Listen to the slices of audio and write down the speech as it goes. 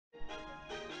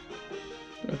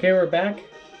Okay, we're back.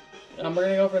 We're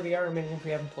gonna go over the Iron Man if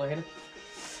we haven't played.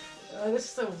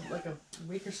 This is like a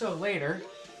week or so later,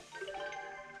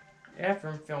 after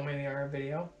I'm filming the Iron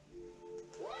video.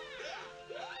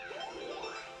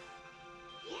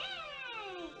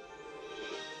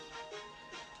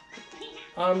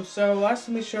 So last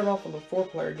time we showed off of the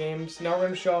 4-player games. Now we're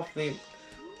gonna show off the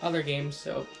other games.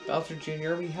 So Bowser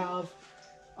Jr. We have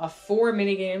 4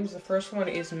 mini games. The first one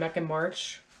is Mecha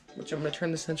March, which I'm gonna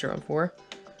turn the sensor on for.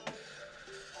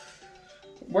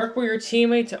 Work with your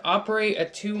teammate to operate a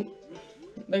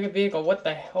 2-legged vehicle. What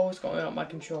the hell is going on with my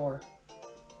controller?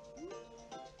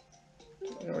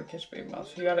 In order to catch baby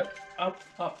mouse, you gotta up,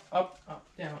 down,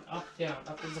 up, down.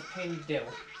 Up is a pain to do.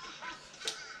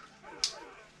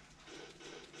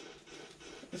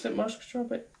 Is it mouse control?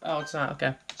 But oh, it's not.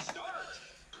 Okay.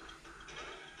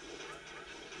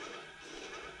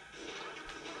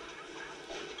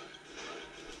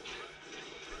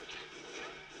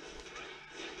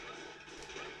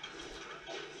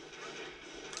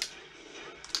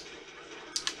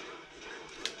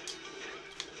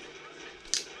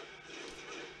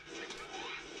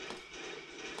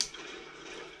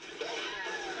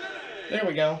 There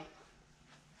we go.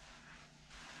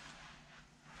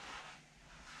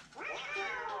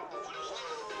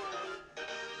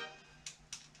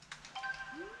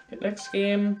 The next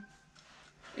game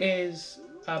is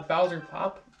Bowser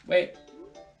Pop. Wait.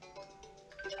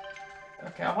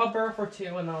 Okay, I'll hop over for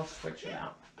 2 and then I'll switch it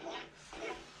out.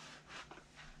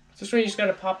 This way you just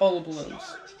gotta pop all the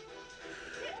balloons.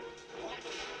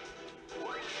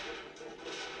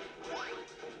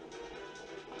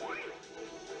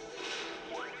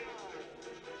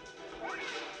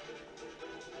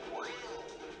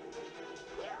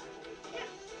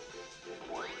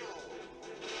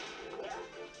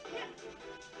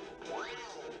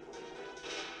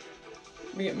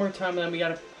 We get more time and then we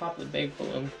gotta pop the big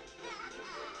balloon.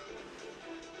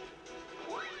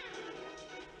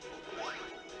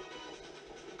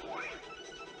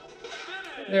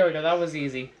 There we go, that was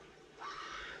easy.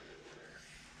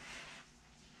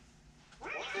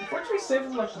 Unfortunately,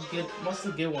 saving like most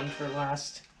of the good one for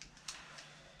last.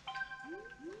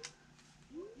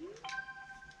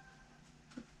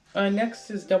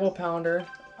 Next is Double Pounder.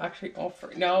 Actually,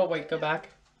 no, wait, go back.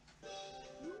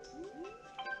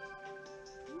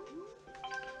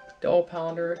 Double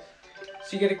Pounder.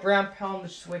 So you get a ground pound the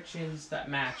switches that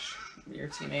match your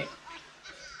teammate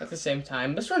at the same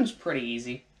time. This one's pretty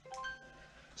easy.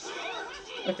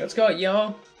 Okay, let's go at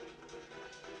yellow.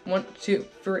 1, 2,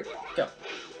 3, go.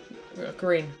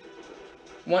 Green.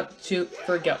 1, 2,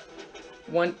 3, go.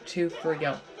 1, 2, 3,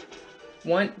 go.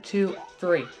 1, 2,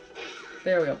 3.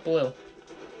 There we go. Blue.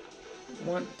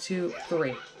 1, 2,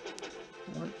 3.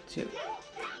 1, 2.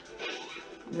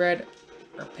 Red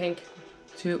or pink.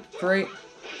 2, 3.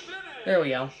 There we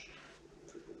go.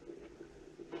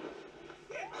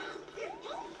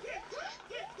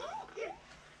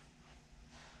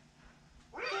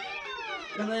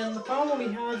 And then the final one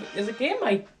we have is a game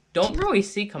I don't really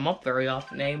see come up very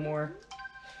often anymore.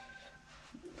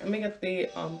 Let me get the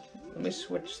let me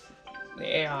switch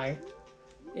the AI.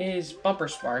 Is Bumper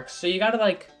Sparks. So you gotta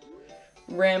like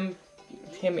ram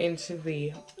him into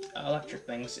the electric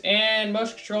things. And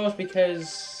motion controls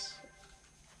because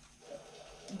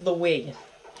the Wii.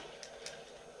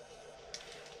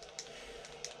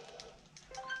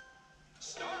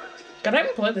 God, I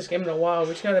haven't played this game in a while.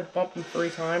 We just gotta bump him 3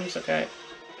 times. Okay.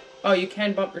 Oh, you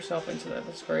can bump yourself into that.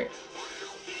 That's great.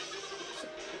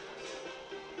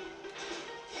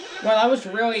 Well, that was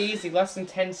really easy. Less than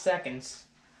 10 seconds.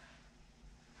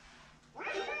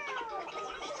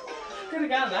 Could have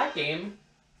gotten that game.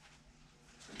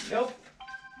 Nope.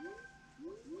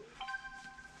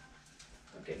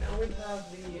 Okay, now we have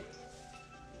the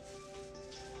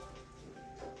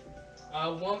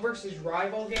 1 versus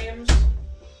rival games.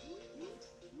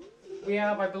 We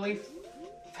have, I believe,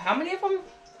 how many of them?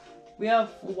 We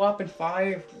have Whomp and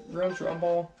 5 Rooms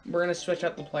Rumble. We're gonna switch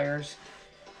out the players.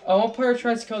 1 player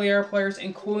tries to kill the other players,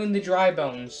 including the dry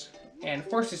bones, and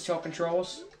forces 2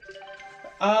 controls.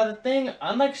 The thing,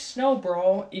 unlike Snow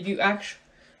Brawl, if you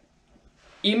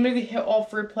even if you hit all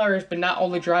 3 players, but not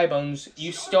all the dry bones,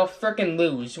 you still frickin'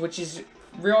 lose, which is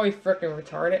really frickin'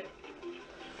 retarded.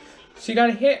 So you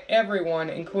gotta hit everyone,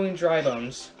 including dry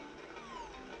bones.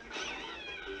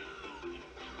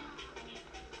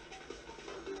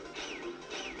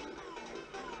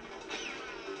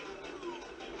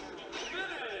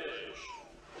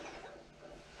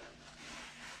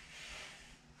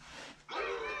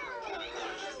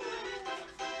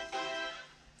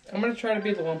 I'm gonna try to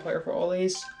be the 1 player for all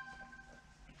these.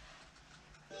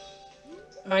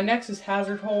 Next is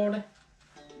Hazard Hold.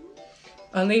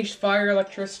 Unleash fire,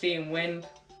 electricity, and wind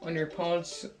on your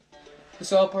opponents. The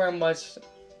solo player must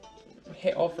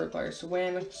hit all 4 players to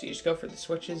win, so you just go for the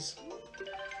switches.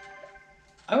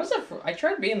 I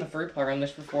tried being the free player on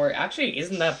this before. It actually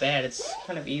isn't that bad. It's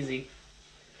kind of easy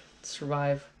to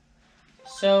survive.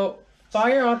 So,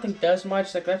 fire I don't think does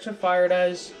much. Like, that's what fire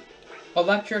does.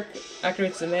 Electric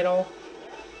activates the middle.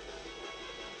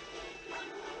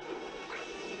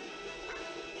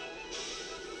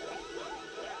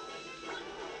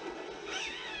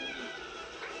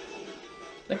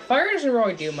 Like, fire doesn't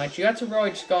really do much. You have to really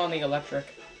just go on the electric.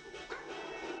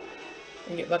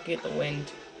 And get lucky at the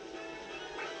wind.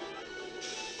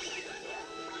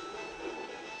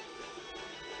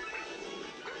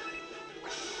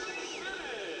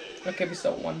 Okay, we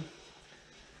still won.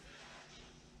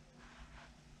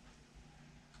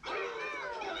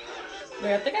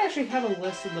 Wait, I think I actually have a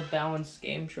list of the balanced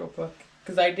games real quick.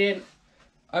 Because I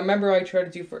remember I tried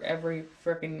to do for every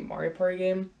freaking Mario Party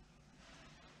game.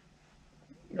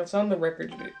 It's on the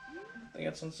record. I think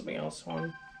it's on something else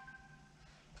one.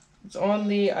 It's on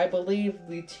the, I believe,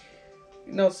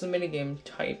 no, it's the minigame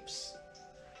types.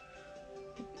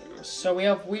 So we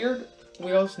have Weird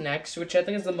Wheels next, which I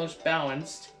think is the most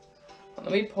balanced.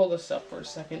 Let me pull this up for a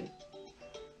second.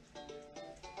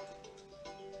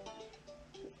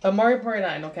 Mario Party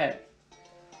 9, okay.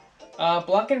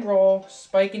 Block and roll,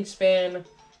 spike and span,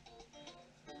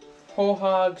 whole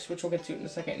hogs, which we'll get to in a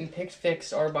second, and pick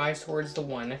fix are biased towards the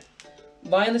 1.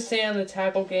 Lie in the sand, the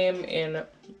tackle game, and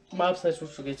mob sleds,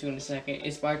 which we'll get to in a second,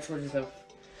 is biased towards the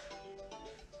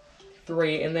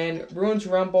 3. And then Ruins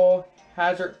Rumble,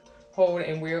 Hazard Hold,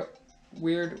 and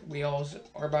Weird Wheels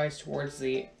are biased towards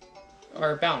the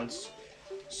are balanced.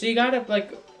 So you gotta,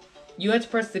 like, you have to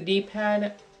press the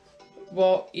D-pad.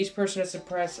 Well, each person has to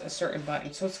press a certain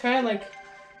button. So it's kind of like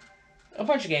a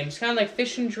bunch of games. It's kind of like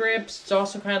Fish and Drips. It's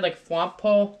also kind of like Whomp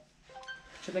Pull,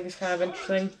 which I think is kind of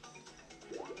interesting.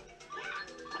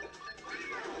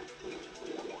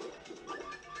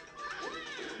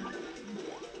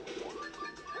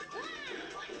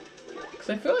 Because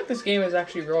I feel like this game is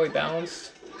actually really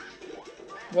balanced.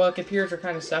 Well, the computers are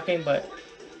kind of sucking, but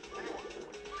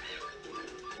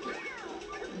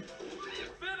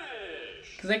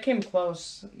because they came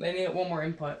close. They needed one more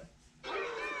input.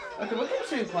 Okay, what games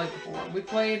did we play before? We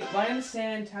played Lie in the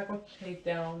Sand, Tackle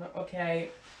Takedown,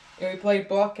 okay. And we played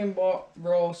Block and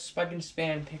Roll, Spike and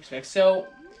Span, Pick Fix. So,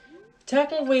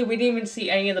 technically, we didn't even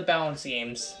see any of the balance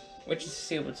games, which is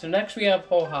stupid. So next we have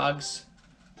Whole Hogs.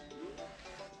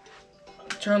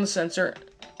 Turn on the sensor.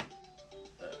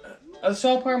 A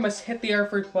solo player must hit the air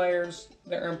for players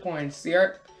that earn points. The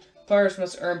air players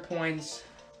must earn points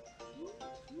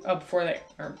before they,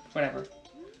 or whatever.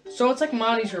 So it's like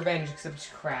Monty's Revenge, except it's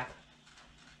crap.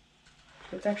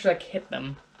 It's actually like hit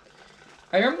them.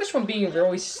 I remember this one being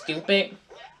really stupid.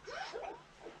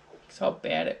 That's how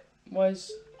bad it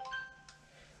was.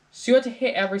 So you have to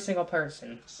hit every single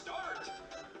person.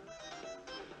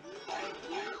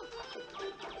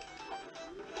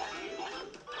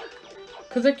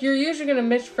 Cause like you're usually gonna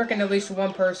miss frickin' at least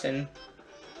one person.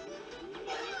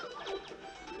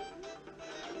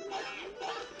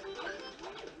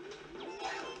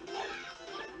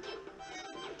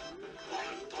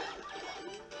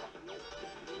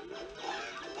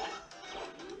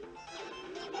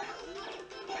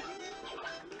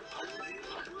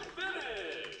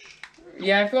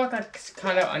 Yeah, I feel like that's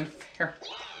kind of unfair.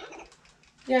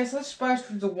 Yeah, so let's splash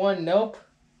through the 1. Nope.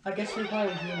 I guess we're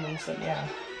playing humans, so yeah.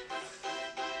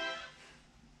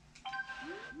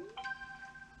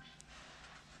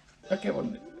 Okay,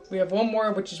 well, we have one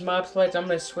more, which is mob sleds. I'm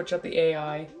gonna switch up the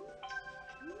AI.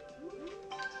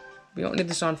 We don't need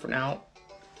this on for now.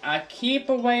 Keep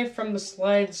away from the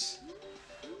sleds.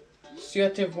 So you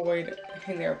have to avoid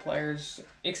hitting their players.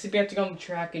 Except you have to go on the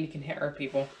track and you can hit our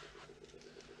people.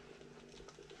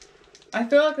 I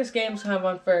feel like this game's kind of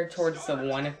unfair towards the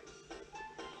 1.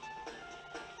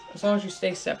 As long as you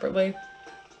stay separately.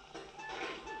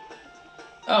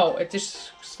 Oh, it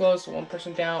just slows one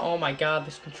person down. Oh my god,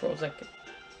 this control's like...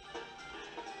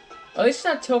 At least it's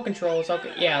not tilt controls.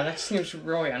 Okay, yeah, that seems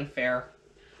really unfair.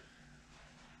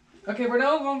 Okay, we're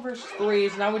now going for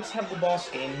 3s. Now we just have the boss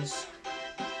games.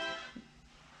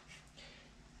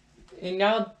 And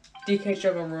now DK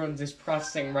Shogun Ruins is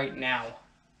processing right now.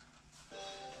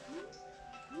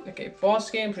 Okay,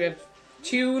 boss games. We have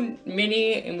 2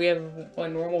 mini and we have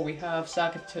 1 normal. We have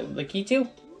Socket to Lakitu.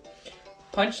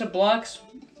 Punch the blocks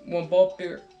when both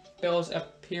bills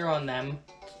appear on them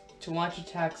to launch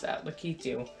attacks at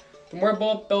Lakitu. The more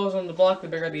both bills on the block, the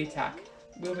bigger the attack.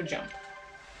 Move and jump.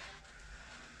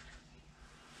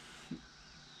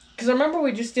 Because I remember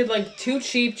we just did like 2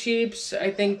 cheeps, I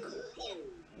think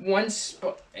 1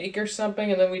 spike or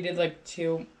something, and then we did like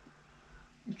 2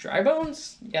 dry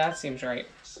bones? Yeah, that seems right.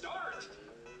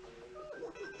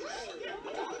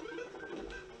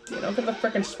 Yeah, don't get the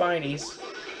frickin' spinies.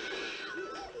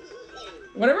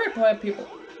 Whenever I play people,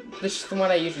 this is the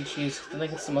one I usually choose. I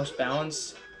think it's the most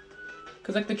balanced.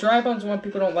 Because like the dry bones one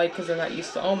people don't like because they're not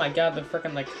used to. Oh my god, the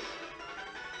frickin' like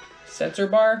sensor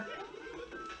bar.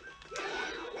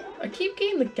 I keep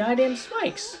getting the goddamn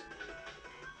spikes.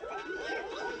 I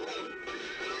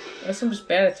guess I'm just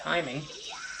bad at timing.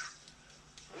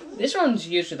 This one's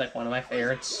usually like one of my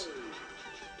favorites.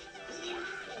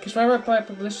 Because whenever I play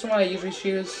people, this is the one I usually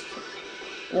choose.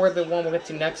 Or the one we'll get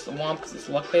to next, the Whomp, because it's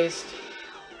luck based.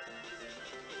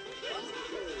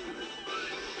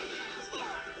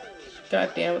 God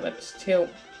damn it, that's 2.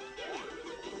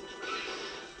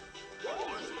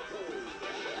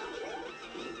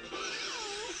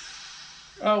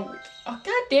 Oh,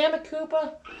 god damn it,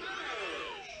 Koopa!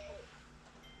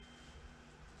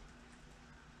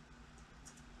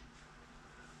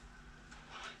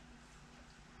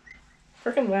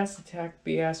 Frickin' last attack,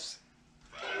 BS.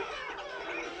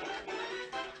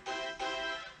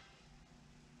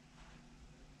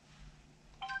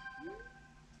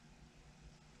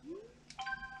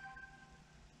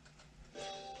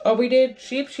 Oh, we did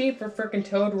Sheep for frickin'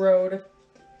 Toad Road,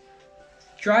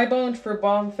 Dry Bones for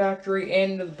Bomb Factory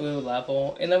and the blue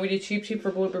level, and then we did Sheep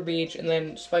for Blooper Beach, and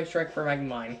then Spike Strike for Mega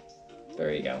Mine.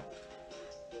 There you go.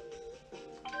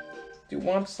 Do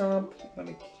Whomp Stomp. Let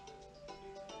me.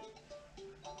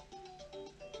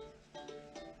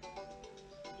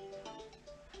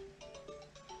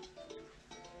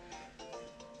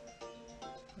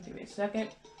 Give me a second.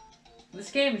 This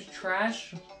game is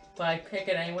trash. But I pick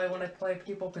it anyway when I play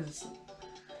people because it's,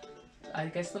 I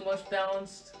guess, the most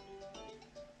balanced.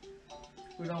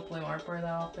 We don't play Marper that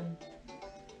often.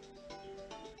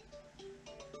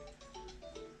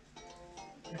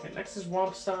 Okay, next is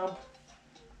Whomp Stomp.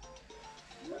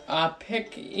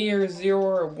 Pick either 0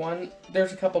 or 1.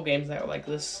 There's a couple games that are like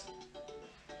this.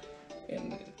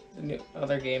 In the new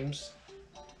other games.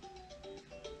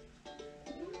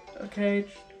 Okay,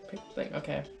 pick the thing.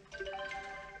 Okay.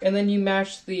 And then you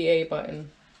mash the A button.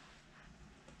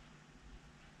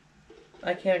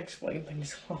 I can't explain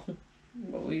things well,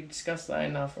 but we discussed that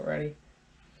enough already.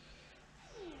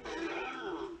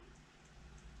 I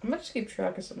might just keep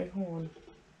track of something. Hold on.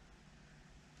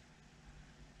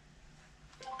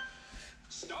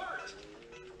 Start.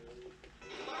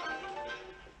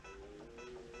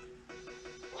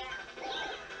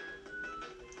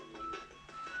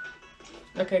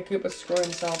 Okay, Koopa's screwing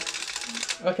himself.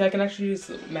 Okay, I can actually use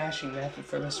the mashing method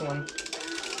for this one.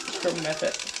 Screw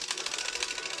method.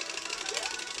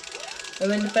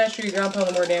 And then the faster you ground pound,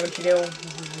 the more damage you do.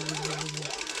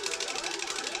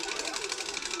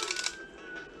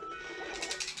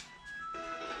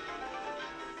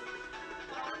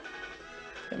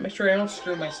 And make sure I don't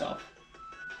screw myself.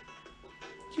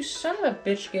 You son of a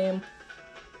bitch, game.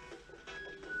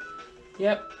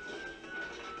 Yep.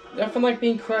 Nothing like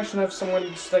being crushed and have someone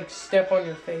just like step on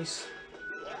your face.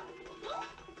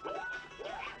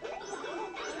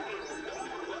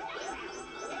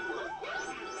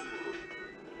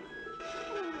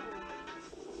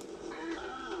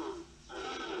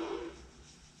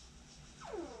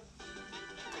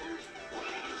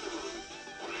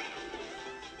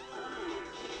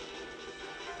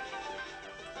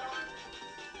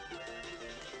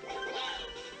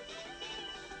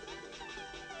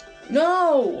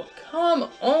 No! Come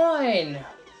on!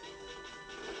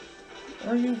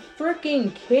 Are you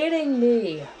freaking kidding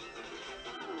me?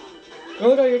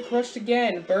 Oh no, you're crushed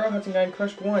again. Burrow hasn't gotten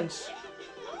crushed once.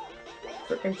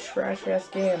 Freaking trash ass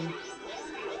game.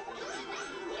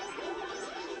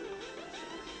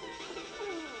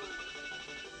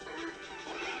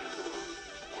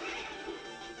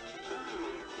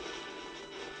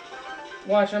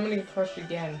 Watch, I'm gonna get crushed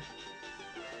again.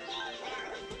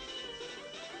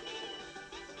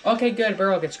 Okay, good.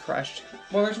 Burrow gets crushed.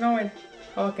 Well, there's no way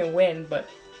how I can win, but...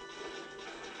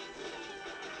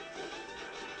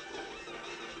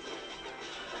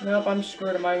 Nope, I'm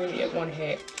screwed. I'm only gonna get 1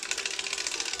 hit.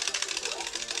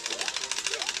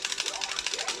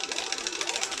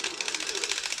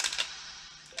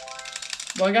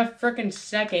 Well, I got frickin'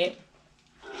 second.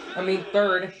 I mean,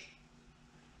 third.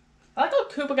 I like how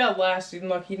Koopa got last, even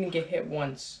though he didn't get hit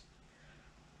once.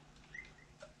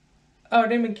 Oh, it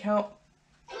didn't even count.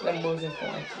 Them losing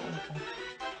points. Okay.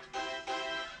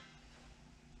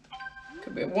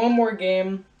 Could be 1 more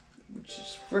game, which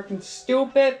is freaking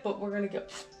stupid, but we're gonna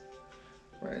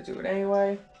do it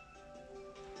anyway.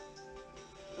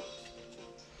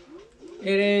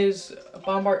 It is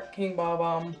Bombard King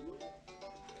bob-omb.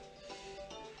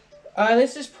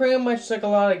 This is pretty much like a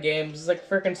lot of games. It's like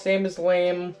freaking same as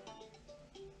lame.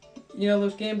 You know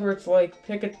those games where it's like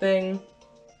pick a thing.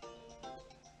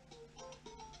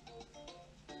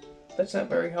 That's not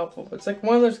very helpful, but it's like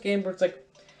one of those games where it's like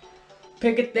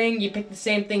pick a thing, you pick the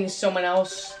same thing as someone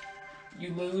else,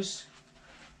 you lose.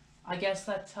 I guess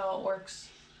that's how it works.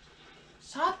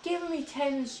 Stop giving me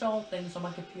 10 installed things on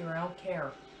my computer, I don't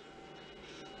care.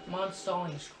 I'm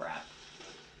uninstalling this crap.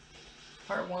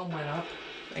 Part 1 went up.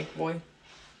 Thank boy.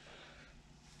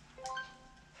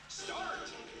 Start.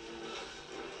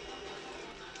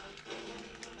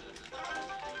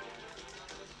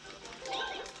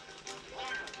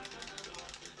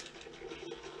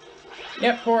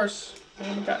 Yep, of course. I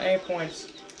haven't got any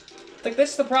points. Like,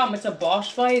 this is the problem. It's a boss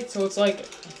fight, so it's like...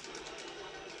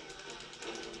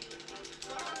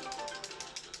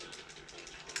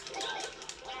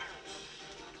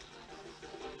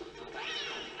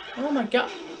 Oh my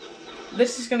god.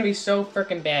 This is gonna be so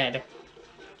frickin' bad.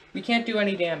 We can't do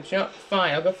any damage. You know,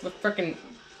 fine, I'll go for the frickin'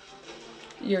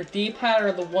 your D-pad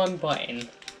or the 1 button.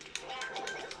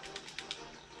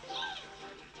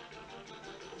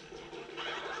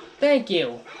 Thank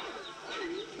you.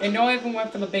 And no, I even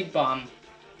went for the big bomb.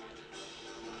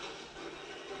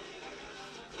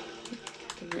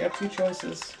 We have 2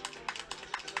 choices.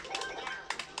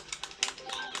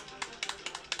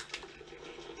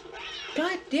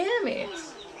 God damn it!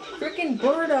 Frickin'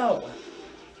 Birdo!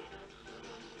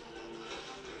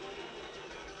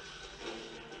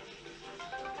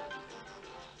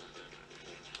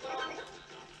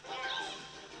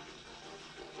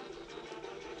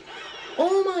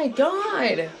 Oh my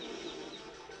god!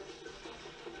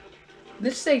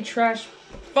 This thing trash.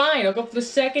 Fine, I'll go for the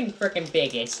second frickin'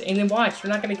 biggest. And then watch, we're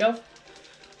not gonna go.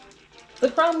 The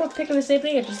problem with picking the same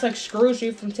thing, it just like screws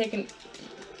you from taking.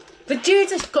 But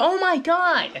Jesus, oh my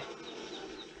god!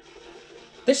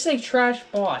 This is a trash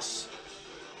boss.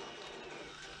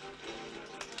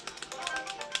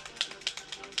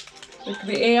 Like,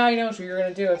 the AI knows what you're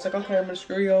gonna do. It's like, okay, I'm gonna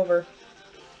screw you over.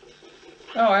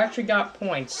 Oh, I actually got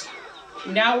points.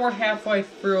 Now we're halfway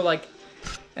through, like,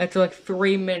 after like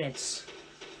 3 minutes.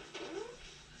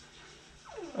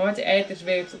 I want to edit this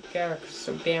video together because it's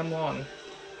so damn long.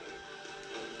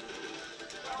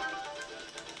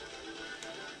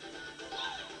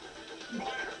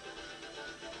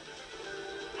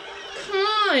 Come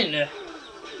on!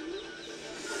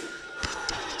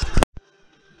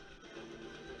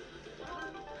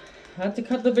 I have to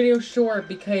cut the video short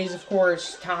because, of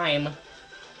course, time.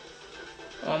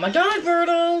 Oh my god,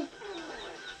 Birdo!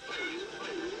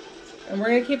 And we're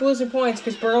gonna keep losing points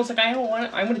because Birdo's like, I don't want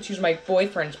it. I'm gonna choose my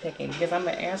boyfriend's picking because I'm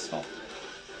an asshole.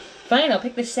 Fine, I'll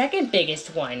pick the second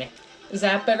biggest one. Is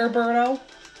that better, Birdo?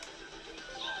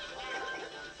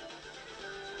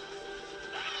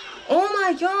 Oh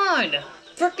my god!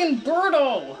 Frickin'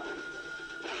 Birdo!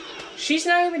 She's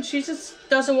not even, she just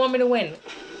doesn't want me to win.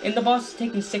 And the boss is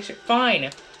taking 6,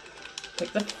 fine. Pick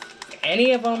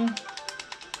any of them.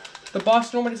 The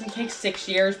boss normally doesn't take 6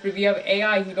 years, but if you have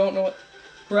AI who don't know what,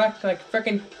 correct, like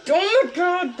frickin', oh my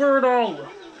god, Birdo!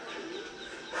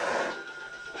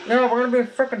 No, we're gonna be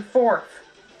frickin' 4th.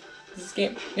 This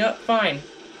game, you know, fine.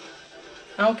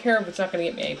 I don't care if it's not gonna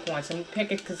get me 8 points. I'm gonna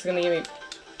pick it because it's gonna give me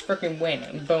frickin' win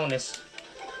and bonus.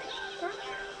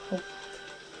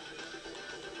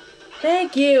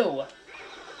 Thank you!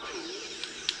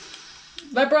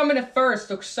 That brought me to 1st,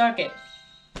 so suck it.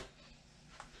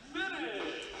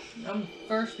 I'm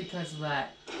 1st because of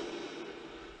that.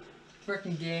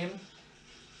 Frickin' game.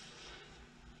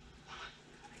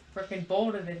 Frickin'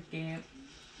 bolted it game.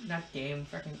 Not game,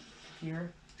 frickin'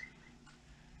 computer.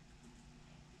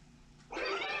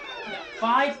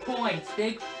 5 points,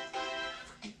 big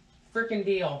frickin'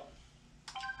 deal.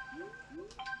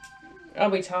 I'll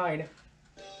be tied.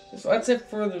 So that's it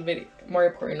for the video,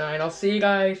 Mario Party 9. I'll see you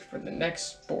guys for the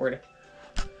next board.